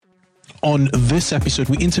On this episode,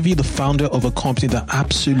 we interview the founder of a company that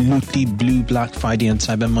absolutely blew Black Friday and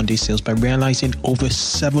Cyber Monday sales by realizing over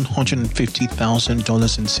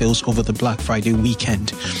 $750,000 in sales over the Black Friday weekend.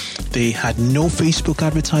 They had no Facebook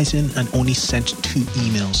advertising and only sent 2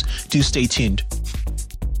 emails. Do stay tuned.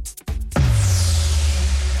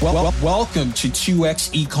 Welcome to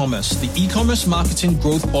 2X E-commerce, the e-commerce marketing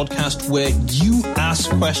growth podcast where you ask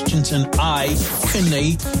questions and I,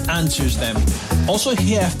 Kunle, answers them. Also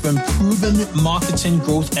hear from proven marketing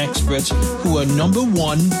growth experts who are number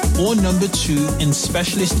 1 or number 2 in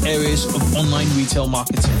specialist areas of online retail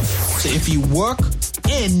marketing. So if you work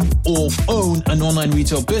in or own an online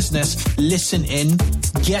retail business, listen in,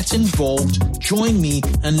 get involved, join me,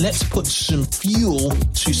 and let's put some fuel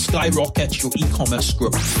to skyrocket your e-commerce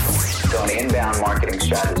growth. So an inbound marketing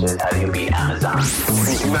strategist, how do you beat Amazon?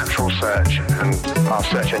 Natural search and our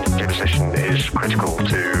search engine position is critical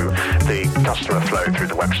to the customer flow through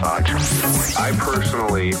the website. I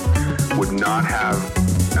personally would not have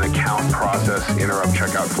an account process interrupt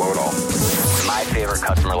checkout flow at all. My favorite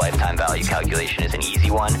customer lifetime value calculation is an easy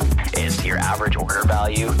one. It's your average order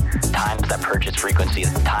value times that purchase frequency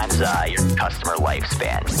times your customer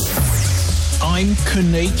lifespan. I'm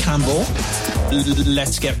Kunle Campbell.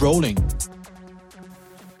 Let's get rolling.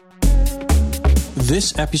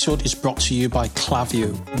 This episode is brought to you by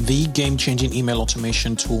Klaviyo, the game-changing email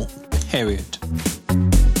automation tool, period.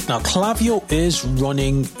 Now, Klaviyo is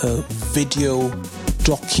running a video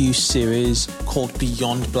docu-series called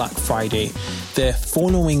Beyond Black Friday. They're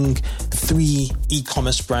following 3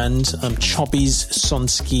 e-commerce brands, Chubbies,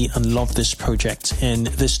 Sunski, and Love This Project in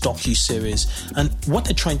this docu-series. And what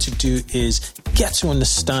they're trying to do is get to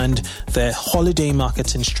understand their holiday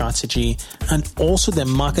marketing strategy and also their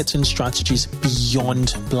marketing strategies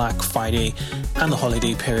beyond Black Friday and the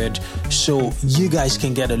holiday period. So you guys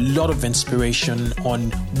can get a lot of inspiration on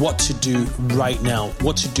what to do right now,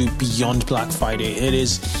 what to do beyond Black Friday. It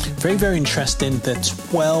is very, very interesting. There are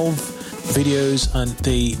 12 videos and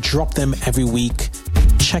they drop them every week.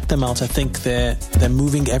 Check them out. I think they're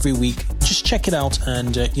moving every week. Just check it out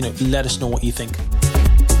and let us know what you think.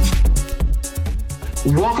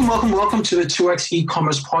 Welcome to the 2X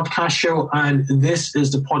E-commerce podcast show. And this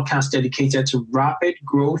is the podcast dedicated to rapid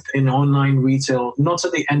growth in online retail, not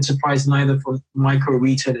at the enterprise, neither for micro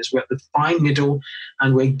retailers. We're at the fine middle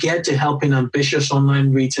and we're geared to helping ambitious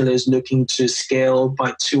online retailers looking to scale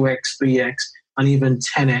by 2X, 3X, and even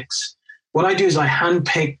 10X. What I do is I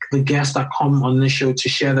handpick the guests that come on this show to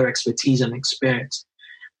share their expertise and experience.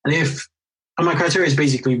 And my criteria is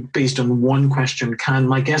basically based on one question: can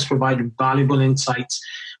my guests provide valuable insights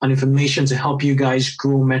and information to help you guys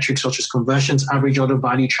grow metrics such as conversions, average order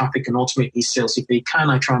value, traffic, and ultimately sales? If they can,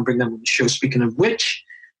 I try and bring them on the show. Speaking of which,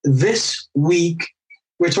 this week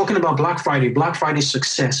we're talking about Black Friday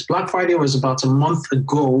success. Black Friday was about a month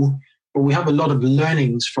ago, but we have a lot of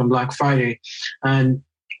learnings from Black Friday. And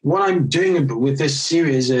what I'm doing with this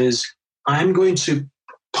series is I'm going to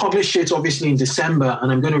publish it obviously in December,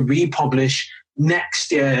 and I'm going to republish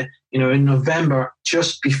next year, in November,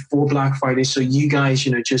 just before Black Friday. So you guys,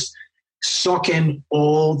 just suck in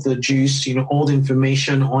all the juice, all the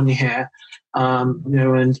information on here,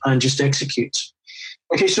 and just execute.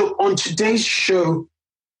 Okay, so on today's show,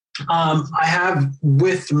 I have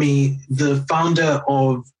with me the founder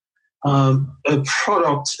of a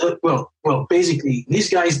product. Basically, these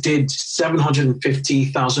guys did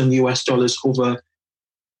 $750,000 over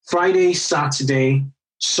Friday, Saturday,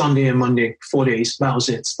 Sunday, and Monday, 4 days. That was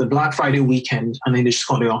it. The Black Friday weekend, and then they just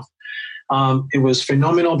cut it off. It was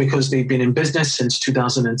phenomenal because they've been in business since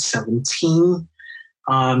 2017.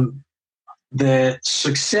 Their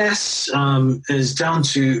success is down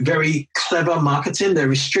to very clever marketing. They're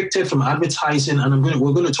restricted from advertising, and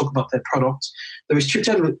we're going to talk about their product. They're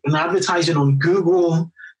restricted from advertising on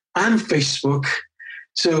Google and Facebook.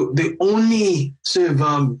 So the only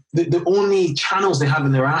the only channels they have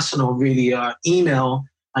in their arsenal really are email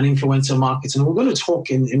and influencer marketing. We're going to talk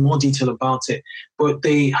in more detail about it, but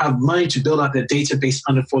they have managed to build out their database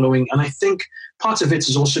and the following. And I think part of it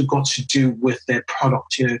has also got to do with their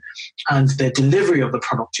product, and their delivery of the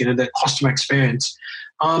product, their customer experience.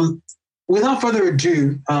 Without further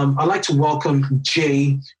ado, I'd like to welcome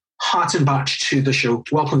Jay Hartenbach to the show.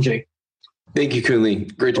 Welcome, Jay. Thank you,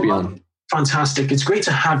 Kunle. Great to be on. Fantastic. It's great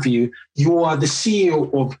to have you. You are the CEO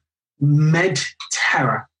of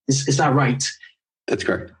Medterra. Is that right? That's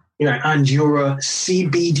correct. Yeah, and you're a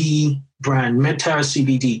CBD brand, Medterra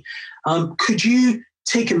CBD. Could you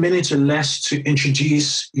take a minute or less to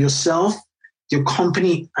introduce yourself, your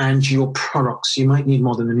company, and your products? You might need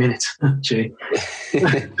more than a minute, Jay.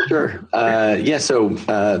 Sure. I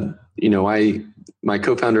my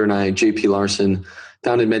co-founder and I, JP Larson,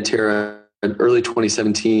 founded Medterra in early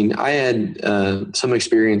 2017. I had some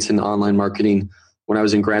experience in online marketing when I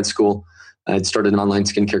was in grad school. I'd started an online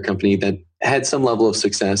skincare company that had some level of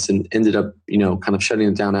success and ended up, kind of shutting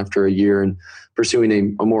it down after a year and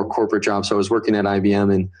pursuing a more corporate job. So I was working at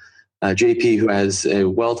IBM, and JP, who has a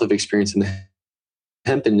wealth of experience in the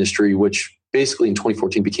hemp industry, which basically in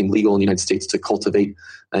 2014 became legal in the United States to cultivate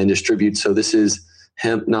and distribute. So this is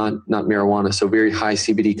hemp, not marijuana. So very high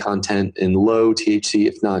CBD content and low THC,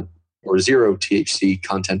 if not, or zero THC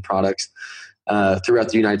content products throughout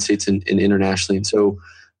the United States and internationally. And so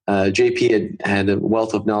JP had a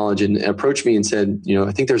wealth of knowledge and approached me and said,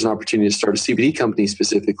 I think there's an opportunity to start a CBD company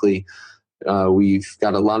specifically. We've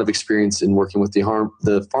got a lot of experience in working with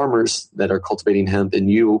the farmers that are cultivating hemp, and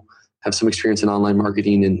you have some experience in online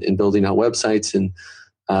marketing and building out websites. And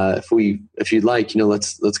if you'd like,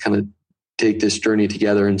 let's kind of take this journey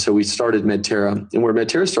together. And so we started Medterra, and where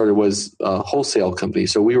Medterra started was a wholesale company.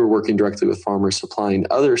 So we were working directly with farmers, supplying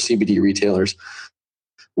other CBD retailers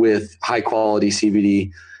with high quality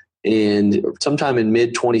CBD. And sometime in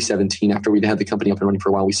mid 2017, after we'd had the company up and running for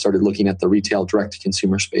a while, we started looking at the retail direct to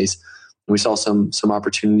consumer space. And we saw some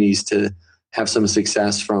opportunities to have some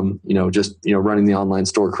success from, running the online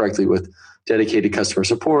store correctly with dedicated customer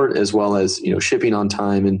support, as well as, shipping on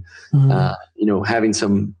time and, having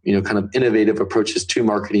some, kind of innovative approaches to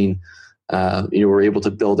marketing. We're able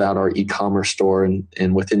to build out our e-commerce store,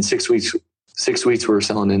 and within 6 weeks, we were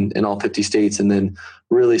selling in all 50 states, and then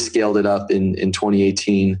really scaled it up in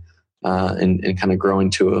 2018 and kind of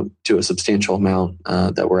growing to a substantial amount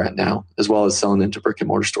that we're at now, as well as selling into brick and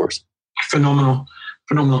mortar stores. Phenomenal.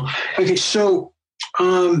 Okay, so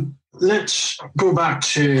let's go back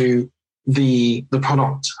to the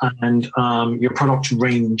product and your product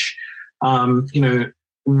range.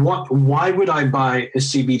 Why would I buy a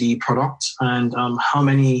CBD product, and how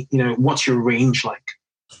many? What's your range like?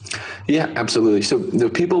 Yeah, absolutely. So the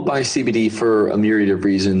people buy CBD for a myriad of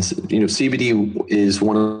reasons. CBD is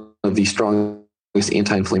one of the strongest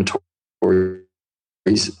anti-inflammatories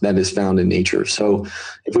that is found in nature. So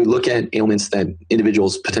if we look at ailments that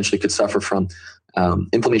individuals potentially could suffer from,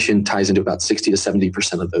 inflammation ties into about 60 to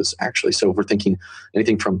 70% of those, actually. So if we're thinking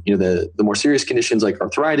anything from the more serious conditions like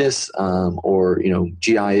arthritis or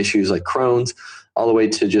GI issues like Crohn's, all the way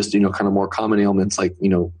to just kind of more common ailments like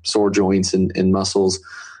sore joints and muscles.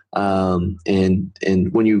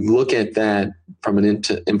 And when you look at that from an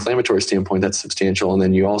inflammatory standpoint, that's substantial. And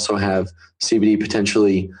then you also have CBD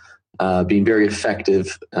potentially being very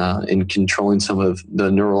effective in controlling some of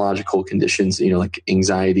the neurological conditions, like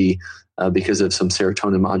anxiety, because of some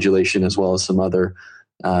serotonin modulation, as well as some other,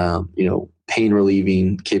 pain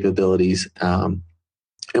relieving capabilities. And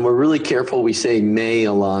we're really careful. We say may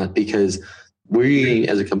a lot because we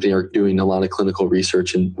as a company are doing a lot of clinical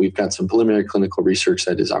research, and we've got some preliminary clinical research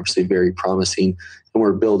that is obviously very promising, and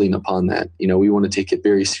we're building upon that. We want to take it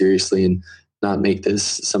very seriously and not make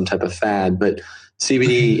this some type of fad, but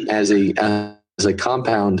CBD as a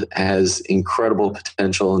compound has incredible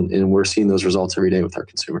potential, and we're seeing those results every day with our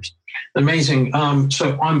consumers. Amazing.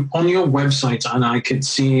 So I'm on your website, and I could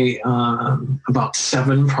see about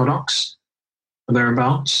 7 products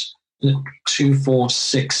thereabouts. 2, 4,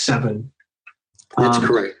 6, 7. That's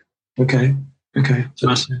correct. Okay. Okay.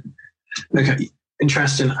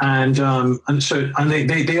 Interesting. And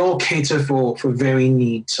they all cater for very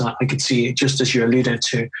needs. I could see it, just as you alluded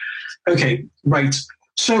to. Okay, right.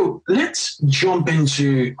 So let's jump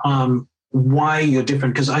into why you're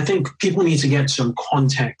different, because I think people need to get some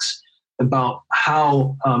context about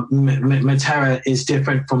how Medterra is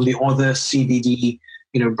different from the other CBD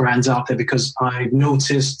brands out there, because I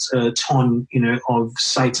noticed a ton of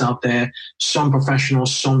sites out there, some professional,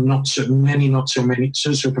 some not so many,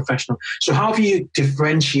 so professional. So how have you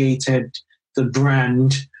differentiated the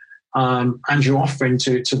brand and your offering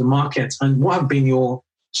to the market, and what have been your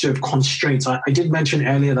sort of constraints? I did mention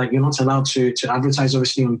earlier that you're not allowed to advertise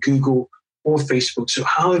obviously on Google or Facebook. So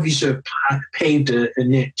how have you sort of paved a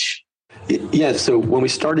niche? Yeah, so when we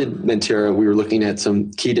started Medterra, we were looking at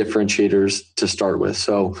some key differentiators to start with.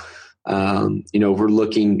 So, we're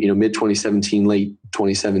looking, mid 2017, late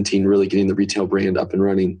 2017, really getting the retail brand up and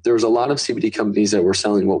running. There was a lot of CBD companies that were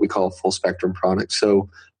selling what we call full spectrum products. So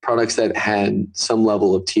products that had some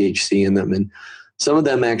level of THC in them. And some of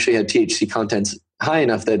them actually had THC contents high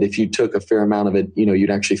enough that if you took a fair amount of it,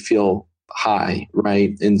 you'd actually feel high,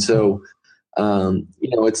 right? And so,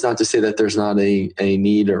 it's not to say that there's not a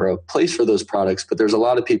need or a place for those products, but there's a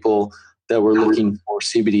lot of people that were looking for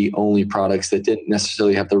CBD only products that didn't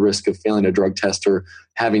necessarily have the risk of failing a drug test or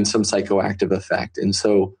having some psychoactive effect. And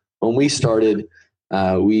so when we started,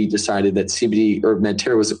 we decided that CBD or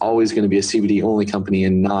Medterra was always going to be a CBD only company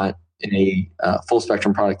and not a full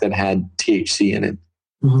spectrum product that had THC in it.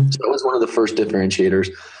 Mm-hmm. So that was one of the first differentiators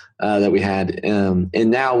that we had. And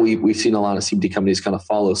now we've seen a lot of CBD companies kind of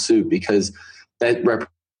follow suit because that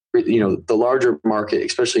the larger market,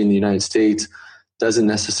 especially in the United States, doesn't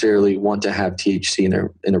necessarily want to have THC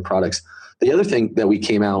in their products. The other thing that we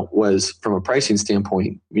came out was from a pricing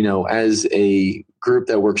standpoint, as a group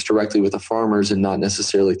that works directly with the farmers and not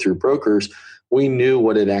necessarily through brokers, we knew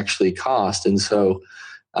what it actually cost. And so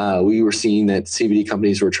we were seeing that CBD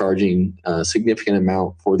companies were charging a significant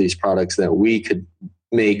amount for these products that we could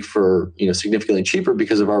make for, significantly cheaper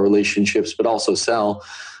because of our relationships, but also sell.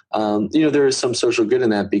 There is some social good in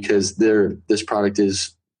that because this product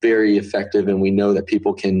is very effective and we know that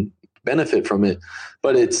people can benefit from it,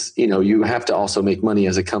 but it's, you have to also make money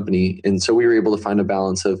as a company. And so we were able to find a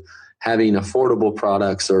balance of having affordable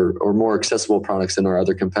products or more accessible products than our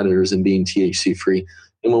other competitors and being THC free.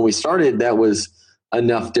 And when we started, that was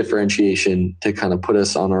enough differentiation to kind of put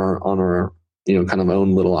us on our kind of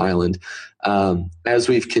own little island. As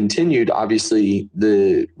we've continued, obviously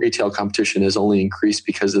the retail competition has only increased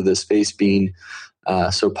because of the space being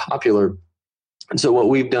so popular. And so what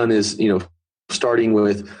we've done is, starting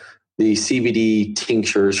with the CBD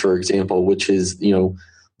tinctures, for example, which is,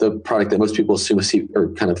 the product that most people assume or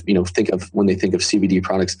kind of, think of when they think of CBD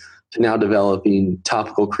products, to now developing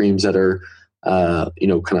topical creams that are,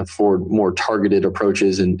 kind of for more targeted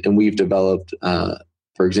approaches. And we've developed,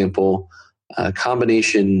 for example,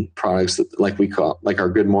 combination products like our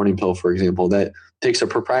Good Morning Pill, for example, that takes a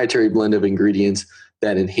proprietary blend of ingredients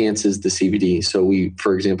that enhances the CBD. So we,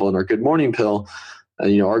 for example, in our Good Morning Pill,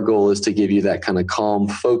 our goal is to give you that kind of calm,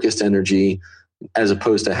 focused energy, as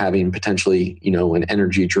opposed to having potentially, an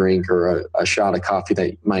energy drink or a shot of coffee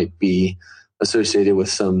that might be associated with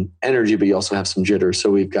some energy, but you also have some jitters. So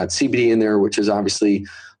we've got CBD in there, which is obviously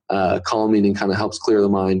calming and kind of helps clear the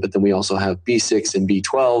mind. But then we also have B6 and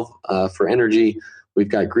B12 for energy. We've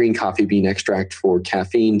got green coffee bean extract for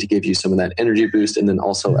caffeine to give you some of that energy boost, and then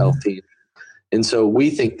also L-theanine. And so we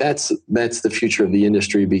think that's the future of the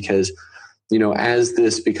industry because, as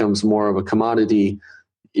this becomes more of a commodity,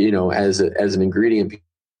 as an ingredient,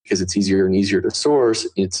 because it's easier and easier to source,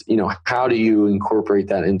 it's, how do you incorporate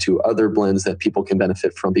that into other blends that people can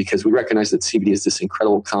benefit from? Because we recognize that CBD is this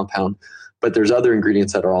incredible compound, but there's other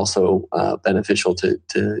ingredients that are also beneficial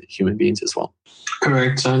to human beings as well.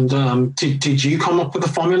 Correct. And did you come up with the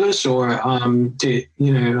formulas, or or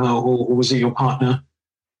was it your partner?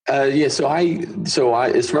 So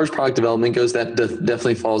as far as product development goes, that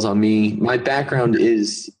definitely falls on me. My background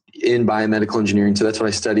is in biomedical engineering, so that's what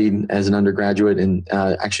I studied as an undergraduate, and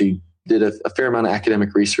actually did a fair amount of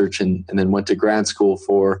academic research, and then went to grad school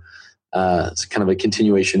for kind of a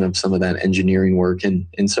continuation of some of that engineering work.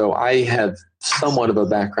 And so I have somewhat of a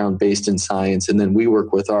background based in science, and then we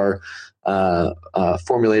work with our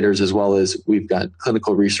formulators, as well as we've got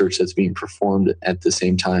clinical research that's being performed at the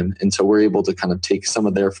same time. And so we're able to kind of take some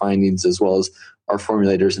of their findings as well as our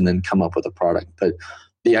formulators and then come up with a product. But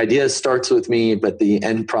the idea starts with me, but the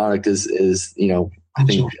end product is I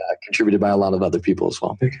think contributed by a lot of other people as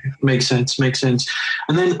well. Okay. Makes sense. And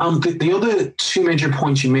then the other two major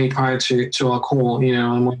points you made prior to our call,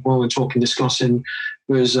 and when we're discussing,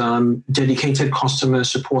 was dedicated customer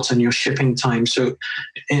support and your shipping time. So,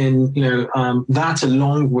 and that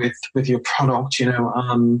along with your product,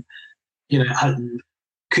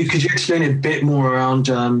 could you explain a bit more around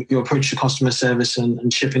your approach to customer service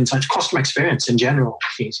and shipping time, customer experience in general,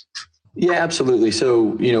 please? Yeah, absolutely.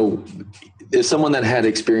 So, as someone that had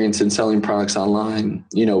experience in selling products online,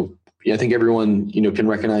 I think everyone, can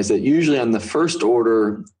recognize that usually on the first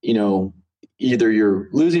order, either you're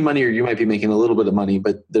losing money or you might be making a little bit of money,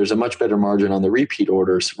 but there's a much better margin on the repeat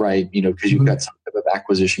orders, right? Because you've got some type of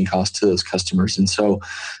acquisition cost to those customers. And so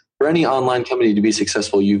for any online company to be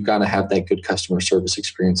successful, you've got to have that good customer service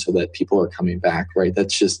experience so that people are coming back, right?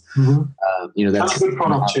 That's just, that's a good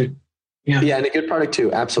product too. Yeah, and a good product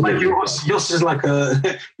too. Absolutely. Like yours is like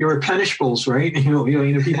your replenishables, right?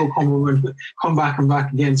 People come back and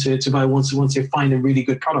back again to buy once they find a really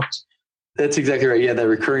good product. That's exactly right. Yeah, that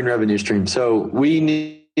recurring revenue stream. So we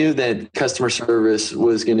knew that customer service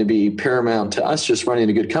was going to be paramount to us just running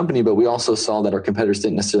a good company, but we also saw that our competitors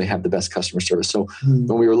didn't necessarily have the best customer service. So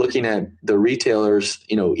when we were looking at the retailers,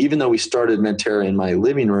 even though we started Medterra in my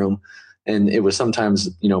living room, and it was sometimes,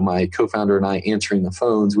 my co-founder and I answering the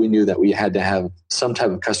phones, we knew that we had to have some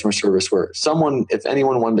type of customer service where if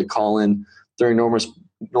anyone wanted to call in during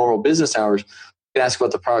normal business hours, they could ask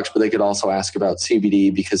about the products, but they could also ask about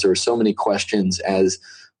CBD because there were so many questions as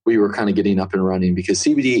we were kind of getting up and running, because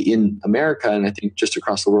CBD in America, and I think just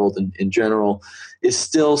across the world in general, is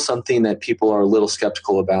still something that people are a little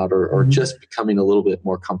skeptical about, or just becoming a little bit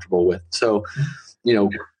more comfortable with. So,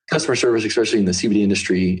 customer service, especially in the CBD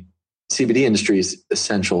industry is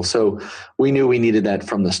essential. So we knew we needed that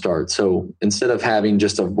from the start. So instead of having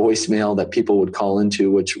just a voicemail that people would call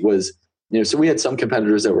into, which was, so we had some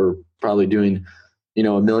competitors that were probably doing,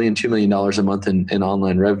 $1 million, $2 million a month in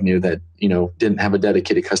online revenue that, didn't have a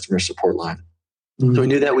dedicated customer support line. Mm-hmm. So we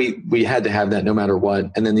knew that we had to have that no matter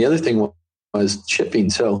what. And then the other thing was shipping.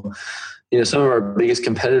 So, some of our biggest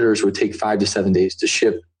competitors would take 5 to 7 days to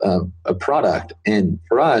ship a product. And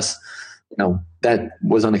for us, that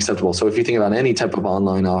was unacceptable. So if you think about any type of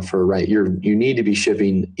online offer, right, you need to be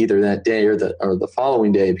shipping either that day or the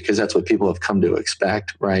following day, because that's what people have come to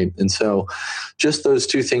expect, right? And so just those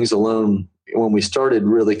two things alone, when we started,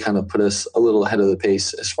 really kind of put us a little ahead of the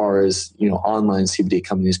pace as far as, online CBD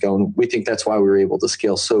companies go. And we think that's why we were able to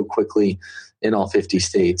scale so quickly in all 50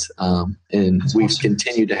 states. And that's we've awesome.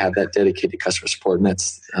 Continued to have that dedicated customer support, and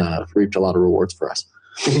that's reaped a lot of rewards for us.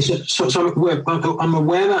 Okay, so I'm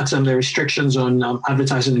aware that there are restrictions on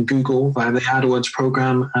advertising in Google via the AdWords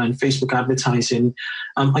program and Facebook advertising.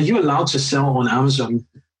 Are you allowed to sell on Amazon?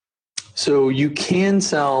 So you can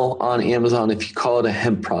sell on Amazon if you call it a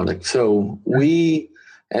hemp product. So we,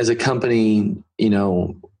 as a company,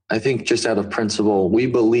 I think just out of principle, we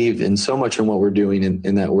believe in so much in what we're doing,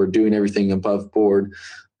 and that we're doing everything above board,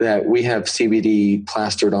 that we have CBD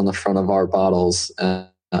plastered on the front of our bottles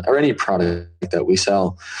or any product that we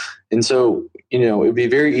sell. And so, it would be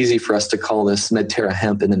very easy for us to call this Medterra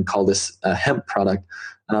hemp and then call this a hemp product.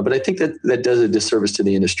 But I think that does a disservice to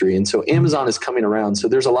the industry. And so Amazon is coming around. So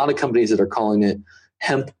there's a lot of companies that are calling it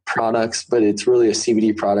hemp products, but it's really a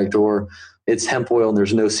CBD product, or it's hemp oil and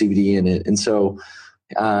there's no CBD in it. And so,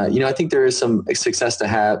 I think there is some success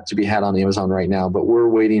to be had on Amazon right now, but we're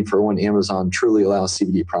waiting for when Amazon truly allows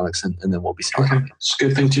CBD products, and then we'll be starting. Okay, it's a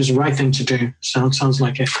good thing it's the right thing to do. Sounds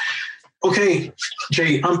like it. Okay,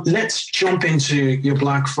 Jay, let's jump into your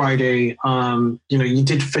Black Friday. You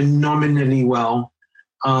did phenomenally well.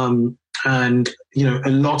 And, a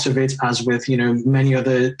lot of it, as with, many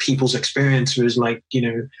other people's experience, was like,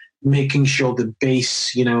 making sure the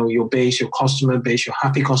base, your base, your customer base, your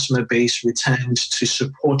happy customer base returned to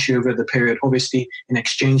support you over the period, obviously in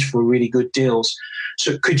exchange for really good deals.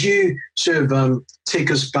 So could you sort of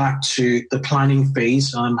take us back to the planning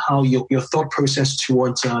phase, how your thought process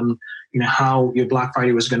towards, how your Black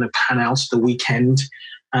Friday was going to pan out the weekend,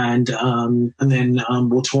 and then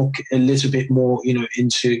we'll talk a little bit more,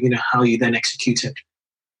 into, how you then executed.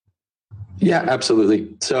 Yeah,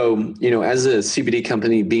 absolutely. So, as a CBD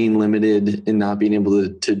company, being limited and not being able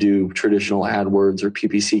to do traditional AdWords or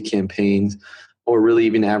PPC campaigns, or really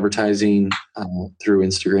even advertising through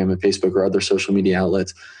Instagram and Facebook or other social media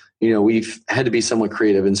outlets, we've had to be somewhat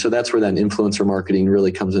creative. And so that's where that influencer marketing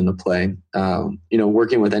really comes into play.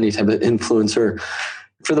 Working with any type of influencer,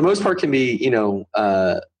 for the most part, can be,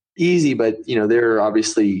 easy, but, they're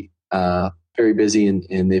obviously very busy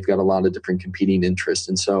and they've got a lot of different competing interests.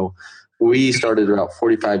 And so we started about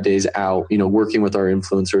 45 days out, working with our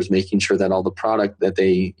influencers, making sure that all the product that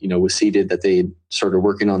they, was seeded, that they started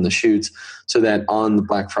working on the shoots, so that on the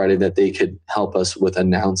Black Friday that they could help us with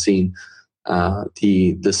announcing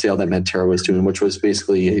the sale that Medterra was doing, which was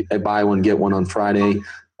basically a buy one, get one on Friday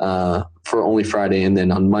for only Friday. And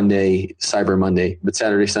then on Monday, Cyber Monday, but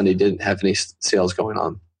Saturday, Sunday didn't have any sales going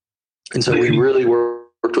on. And so we really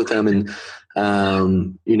worked with them, and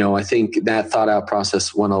I think that thought out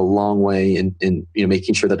process went a long way in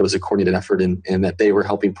making sure that it was a coordinated effort and that they were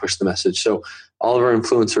helping push the message. So all of our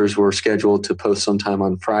influencers were scheduled to post sometime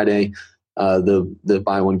on Friday, the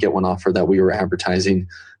buy one, get one offer that we were advertising.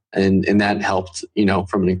 And that helped,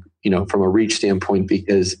 from a reach standpoint,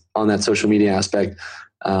 because on that social media aspect,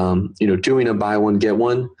 doing a buy one, get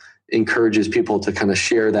one encourages people to kind of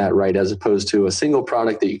share that, right? As opposed to a single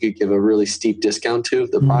product that you could give a really steep discount to.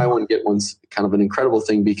 The buy one, get one's kind of an incredible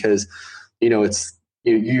thing, because, it's,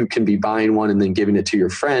 you can be buying one and then giving it to your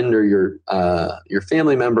friend or your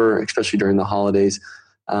family member, especially during the holidays.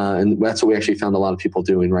 And that's what we actually found a lot of people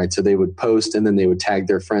doing, right? So they would post and then they would tag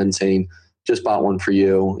their friend saying, just bought one for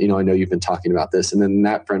you. I know you've been talking about this. And then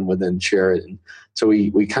that friend would then share it. And so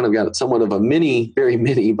we kind of got somewhat of a very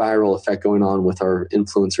mini viral effect going on with our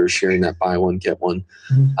influencers sharing that buy one, get one.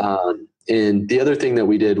 Mm-hmm. And the other thing that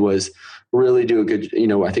we did was really do a good,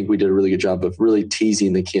 I think we did a really good job of really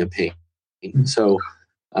teasing the campaign. Mm-hmm. So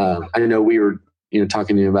I know we were,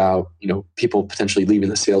 talking about, people potentially leaving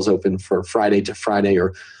the sales open for Friday to Friday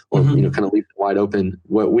or mm-hmm. Kind of leave it wide open.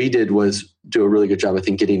 What we did was do a really good job, I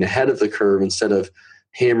think, getting ahead of the curve instead of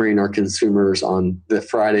hammering our consumers on the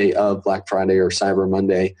Friday of Black Friday or Cyber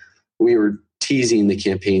Monday. We were teasing the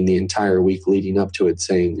campaign the entire week leading up to it,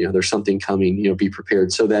 saying, there's something coming, be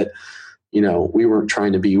prepared, so that, we weren't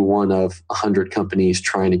trying to be one of 100 companies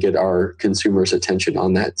trying to get our consumers' attention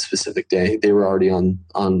on that specific day. They were already on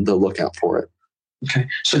the lookout for it. Okay.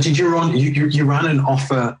 So did you run, you ran an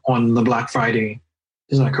offer on the Black Friday?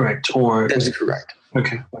 Is that correct? Or that's correct.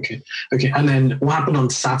 Okay. And then what happened on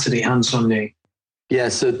Saturday and Sunday? Yeah,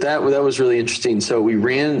 so that was really interesting. So we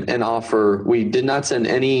ran an offer. We did not send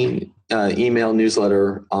any email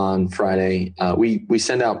newsletter on Friday. We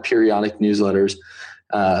send out periodic newsletters,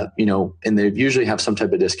 and they usually have some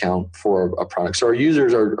type of discount for a product. So our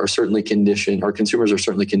users are certainly conditioned, our consumers are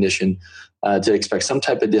certainly conditioned to expect some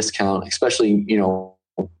type of discount, especially, we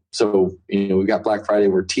got Black Friday,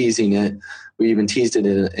 we're teasing it. We even teased it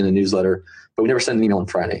in a newsletter, but we never sent an email on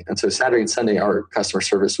Friday. And so Saturday and Sunday, our customer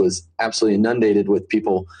service was absolutely inundated with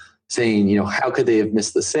people saying, how could they have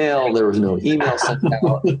missed the sale? There was no email sent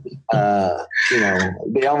out.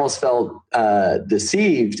 They almost felt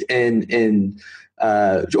deceived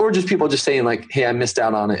or just people just saying like, hey, I missed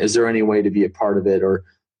out on it. Is there any way to be a part of it? Or,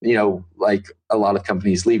 like a lot of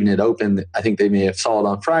companies leaving it open. I think they may have saw it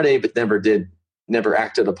on Friday, but never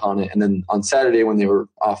acted upon it. And then on Saturday when they were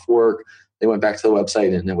off work, they went back to the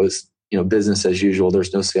website and it was, business as usual.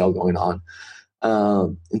 There's no sale going on.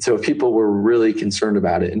 And so people were really concerned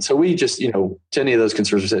about it. And so we just, to any of those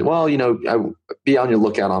concerns, we said, well, be on your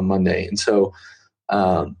lookout on Monday. And so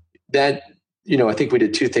that, I think we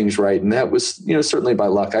did two things right. And that was, certainly by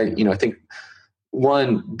luck. I think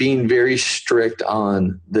one, being very strict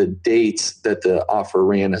on the dates that the offer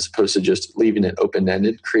ran as opposed to just leaving it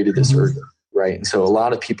open-ended created this urgency, right? And so a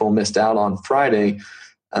lot of people missed out on Friday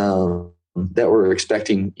that were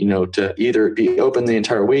expecting, to either be open the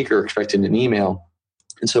entire week or expecting an email.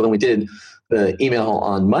 And so when we did the email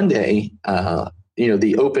on Monday,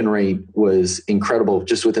 the open rate was incredible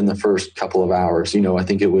just within the first couple of hours. I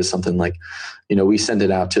think it was something like, we sent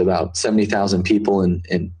it out to about 70,000 people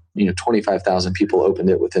and 25,000 people opened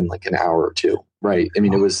it within like an hour or two, right? I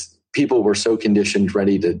mean, people were so conditioned,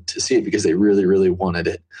 ready to see it because they really, really wanted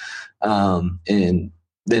it. And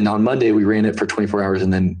then on Monday, we ran it for 24 hours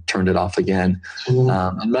and then turned it off again.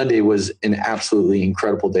 And Monday was an absolutely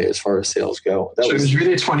incredible day as far as sales go. So it was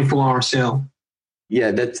really a 24-hour sale.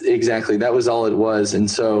 Yeah, that was all it was. And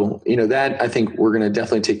so, that I think we're going to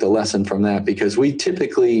definitely take the lesson from that because we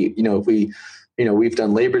typically, if we've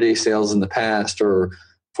done Labor Day sales in the past or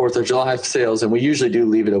 4th of July sales, and we usually do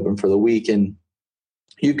leave it open for the week. And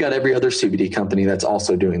you've got every other CBD company that's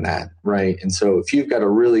also doing that, right? And so if you've got a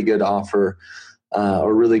really good offer,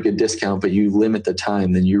 or really good discount, but you limit the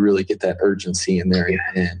time, then you really get that urgency in there.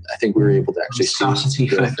 And I think we were able to actually see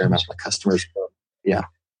a fair amount of customers. Yeah.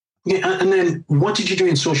 Yeah. And then what did you do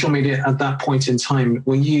in social media at that point in time?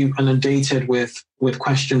 Were you inundated with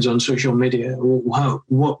questions on social media?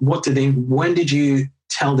 When did you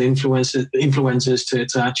tell the influencers to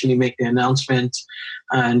actually make the announcement?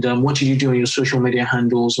 And what did you do on your social media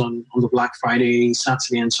handles on the Black Friday,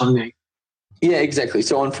 Saturday and Sunday? Yeah, exactly.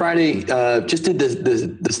 So on Friday, just did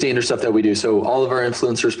the standard stuff that we do. So all of our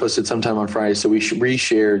influencers posted sometime on Friday. So we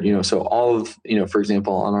reshared, so all of, for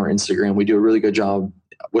example, on our Instagram, we do a really good job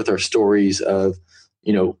with our stories of,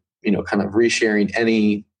 kind of resharing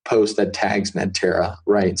any post that tags Medterra,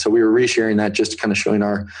 right? So we were resharing that just kind of showing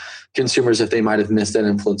our consumers if they might have missed that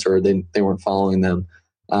influencer or they weren't following them.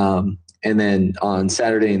 And then on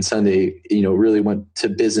Saturday and Sunday, really went to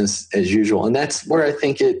business as usual. And that's where I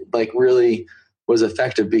think it really was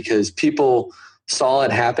effective because people saw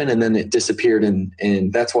it happen and then it disappeared.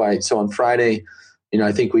 And that's why, so on Friday,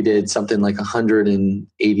 I think we did something like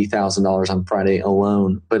 $180,000 on Friday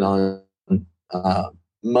alone, but on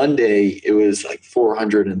Monday, it was like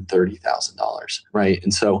 $430,000, right?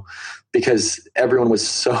 And so because everyone was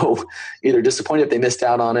so either disappointed if they missed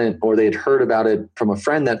out on it or they had heard about it from a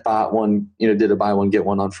friend that bought one, did a buy one, get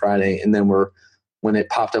one on Friday. And then when it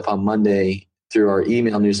popped up on Monday through our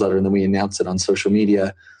email newsletter and then we announced it on social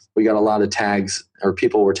media, we got a lot of tags or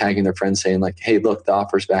people were tagging their friends saying like, hey, look, the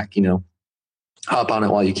offer's back, hop on it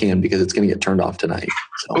while you can because it's going to get turned off tonight.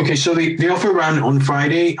 So. Okay. So the offer ran on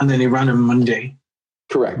Friday and then it ran on Monday.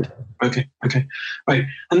 Correct. Okay. Right.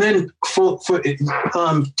 And then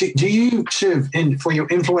do you sort of for your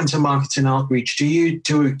influencer marketing outreach, do you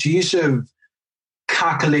sort of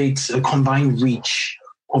calculate a combined reach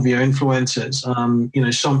of your influencers?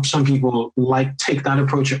 Some people take that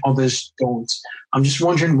approach, others don't. I'm just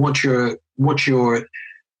wondering what your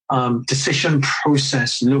decision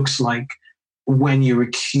process looks like when you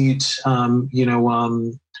recruit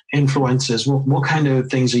influencers. What kind of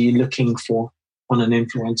things are you looking for on an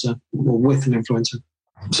influencer or with an influencer?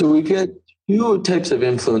 So we've got two types of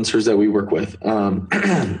influencers that we work with.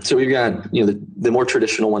 So we've got, the more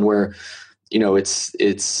traditional one where, it's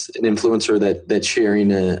an influencer that's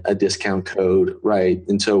sharing a discount code, right?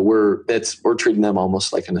 And so we're treating them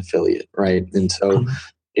almost like an affiliate, right? And so,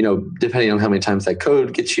 depending on how many times that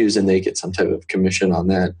code gets used, and they get some type of commission on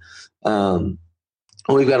that.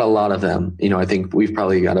 We've got a lot of them. I think we've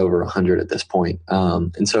probably got over 100 at this point.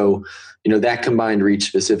 And so, that combined reach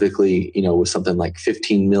specifically, was something like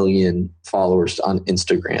 15 million followers on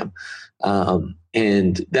Instagram.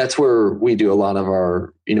 And that's where we do a lot of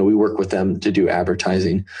our, we work with them to do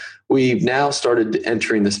advertising. We've now started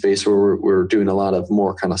entering the space where we're doing a lot of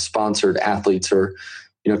more kind of sponsored athletes, or,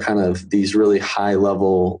 kind of these really high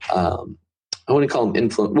level, I wouldn't call them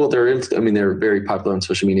influence. Well, they're very popular on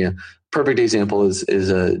social media. Perfect example is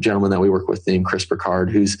a gentleman that we work with named Chris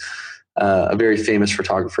Burkard, who's a very famous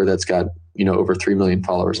photographer that's got, over 3 million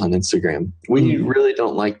followers on Instagram. We really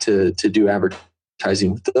don't like to do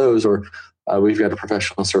advertising with those, or we've got a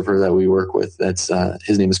professional surfer that we work with. That's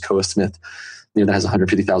his name is Koa Smith. That has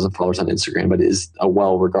 150,000 followers on Instagram, but is a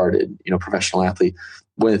well-regarded, professional athlete.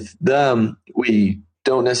 With them, we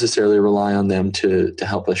don't necessarily rely on them to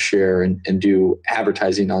help us share and do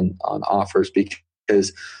advertising on offers,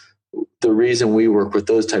 because the reason we work with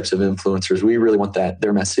those types of influencers, we really want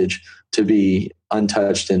their message to be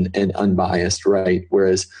untouched and unbiased, right?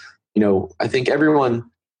 Whereas, I think everyone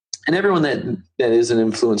that is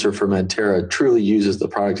an influencer for Medterra truly uses the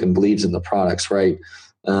product and believes in the products, right?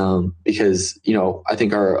 Because, I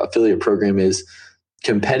think our affiliate program is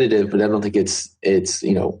competitive, but I don't think it's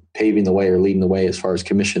paving the way or leading the way as far as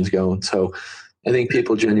commissions go. And so I think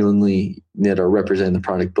people genuinely that are representing the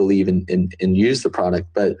product believe and use the product.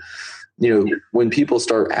 But, when people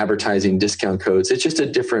start advertising discount codes, it's just a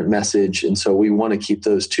different message. And so we want to keep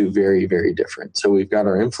those two very, very different. So we've got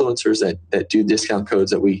our influencers that do discount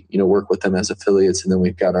codes that we, work with them as affiliates. And then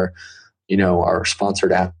we've got our, our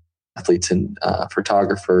sponsored athletes and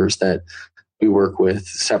photographers that we work with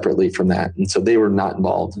separately from that. And so they were not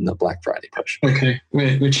involved in the Black Friday push. Okay.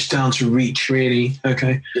 Which is down to reach, really.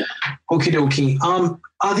 Okay. Yeah. Okie dokie.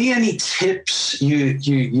 Are there any tips you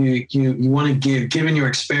want to give, given your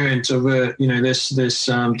experience over,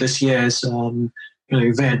 this year's,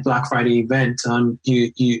 event, Black Friday event?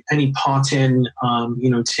 Any parting,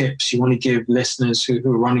 tips you want to give listeners who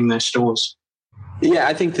are running their stores? Yeah,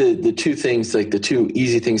 I think the two things, like the two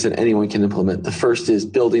easy things that anyone can implement. The first is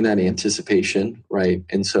building that anticipation, right?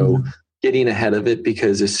 And so getting ahead of it,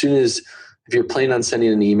 because as soon as, if you're planning on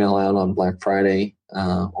sending an email out on Black Friday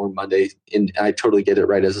or Monday, and I totally get it,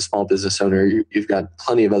 right? As a small business owner, you've got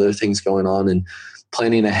plenty of other things going on, and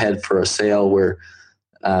planning ahead for a sale where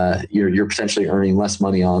you're potentially earning less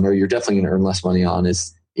money on, or you're definitely going to earn less money on,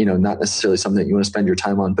 is not necessarily something that you want to spend your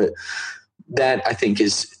time on. But that, I think,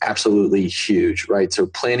 is absolutely huge, right? So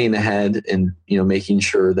planning ahead and, making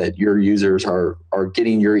sure that your users are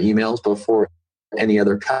getting your emails before any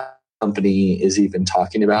other company is even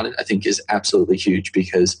talking about it, I think is absolutely huge,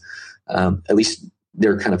 because at least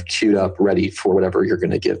they're kind of queued up, ready for whatever you're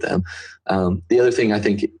going to give them. The other thing I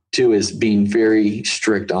think too is being very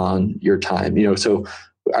strict on your time. So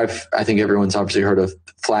I think everyone's obviously heard of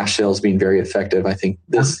flash sales being very effective. I think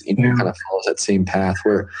this kind of follows that same path,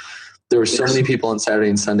 where there were so many people on Saturday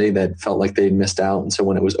and Sunday that felt like they missed out. And so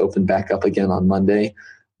when it was opened back up again on Monday,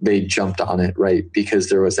 they jumped on it, right? Because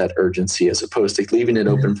there was that urgency, as opposed to leaving it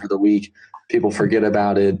open for the week. People forget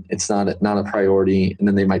about it. It's not a priority. And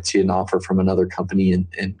then they might see an offer from another company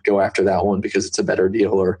and go after that one because it's a better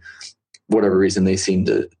deal, or whatever reason they seem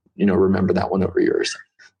to, remember that one over yours.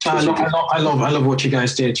 I love what you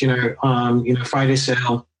guys did. Friday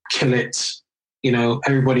sale, kill it.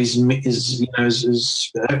 Everybody's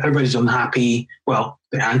everybody's unhappy. Well,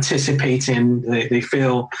 they're anticipating. They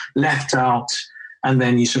feel left out, and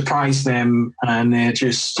then you surprise them, and they're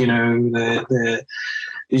just, you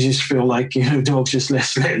just feel like dogs just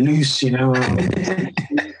let loose, and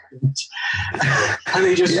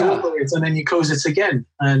they just go for it, and then you close it again,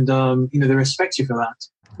 and they respect you for that.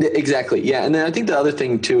 Exactly, yeah. And then I think the other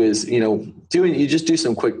thing too is you just do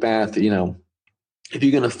some quick math, if you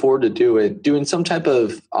can afford to do it, doing some type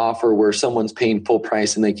of offer where someone's paying full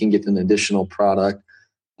price and they can get an additional product.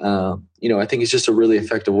 I think it's just a really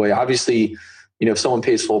effective way. Obviously, if someone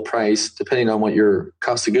pays full price, depending on what your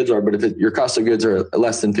cost of goods are, but if your cost of goods are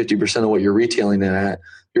less than 50% of what you're retailing it at,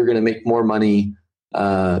 you're going to make more money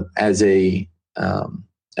as a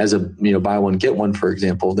buy one, get one, for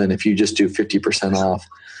example, than if you just do 50% off.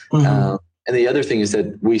 Mm-hmm. And the other thing is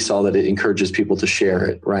that we saw that it encourages people to share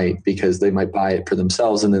it, right? Because they might buy it for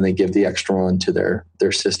themselves and then they give the extra one to their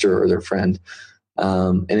sister or their friend.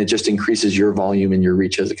 And it just increases your volume and your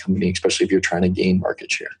reach as a company, especially if you're trying to gain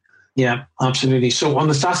market share. Yeah, absolutely. So on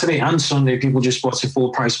the Saturday and Sunday, people just bought at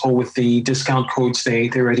full price or with the discount codes they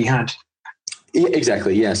already had. Yeah,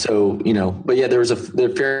 exactly. Yeah. So, but yeah, there was a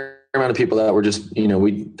fair amount of people that were just,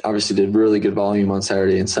 we obviously did really good volume on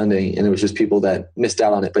Saturday and Sunday, and it was just people that missed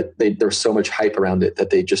out on it, but there was so much hype around it that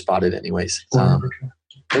they just bought it anyways. And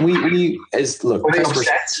we were they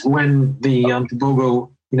upset when the BOGO,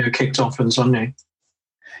 kicked off on Sunday?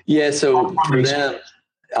 Yeah. So for them,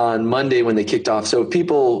 on Monday when they kicked off, so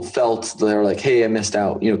people felt they're like, hey, I missed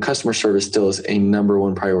out. Customer service still is a number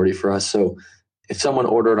one priority for us. So if someone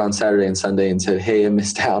ordered on Saturday and Sunday and said, hey, I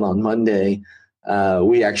missed out on Monday,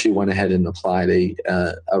 we actually went ahead and applied a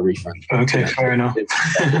refund. Okay, fair enough.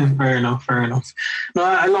 Fair enough. No,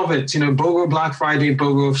 I love it. BOGO Black Friday,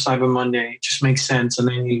 BOGO Cyber Monday, it just makes sense. And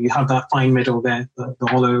then you have that fine middle there, the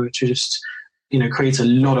hollow, which just, creates a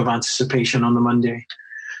lot of anticipation on the Monday.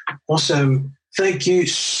 Awesome. Thank you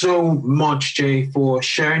so much, Jay, for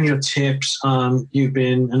sharing your tips. You've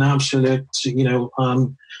been an absolute,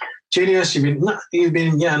 genius. You've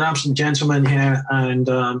been an absolute gentleman here, and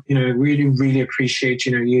really, really appreciate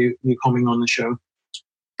you coming on the show.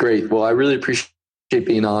 Great. Well, I really appreciate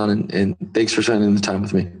being on, and thanks for spending the time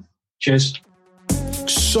with me. Cheers.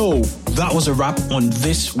 So that was a wrap on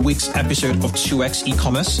this week's episode of 2X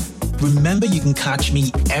E-Commerce. Remember, you can catch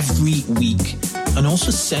me every week and also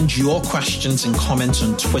send your questions and comments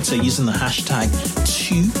on Twitter using the hashtag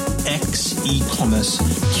 2XEcommerce.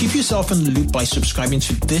 Keep yourself in the loop by subscribing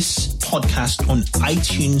to this podcast on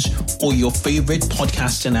iTunes or your favorite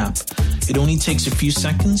podcasting app. It only takes a few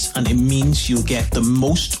seconds and it means you'll get the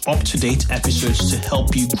most up-to-date episodes to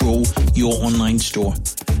help you grow your online store.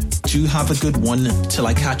 Do have a good one till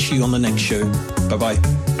I catch you on the next show. Bye-bye.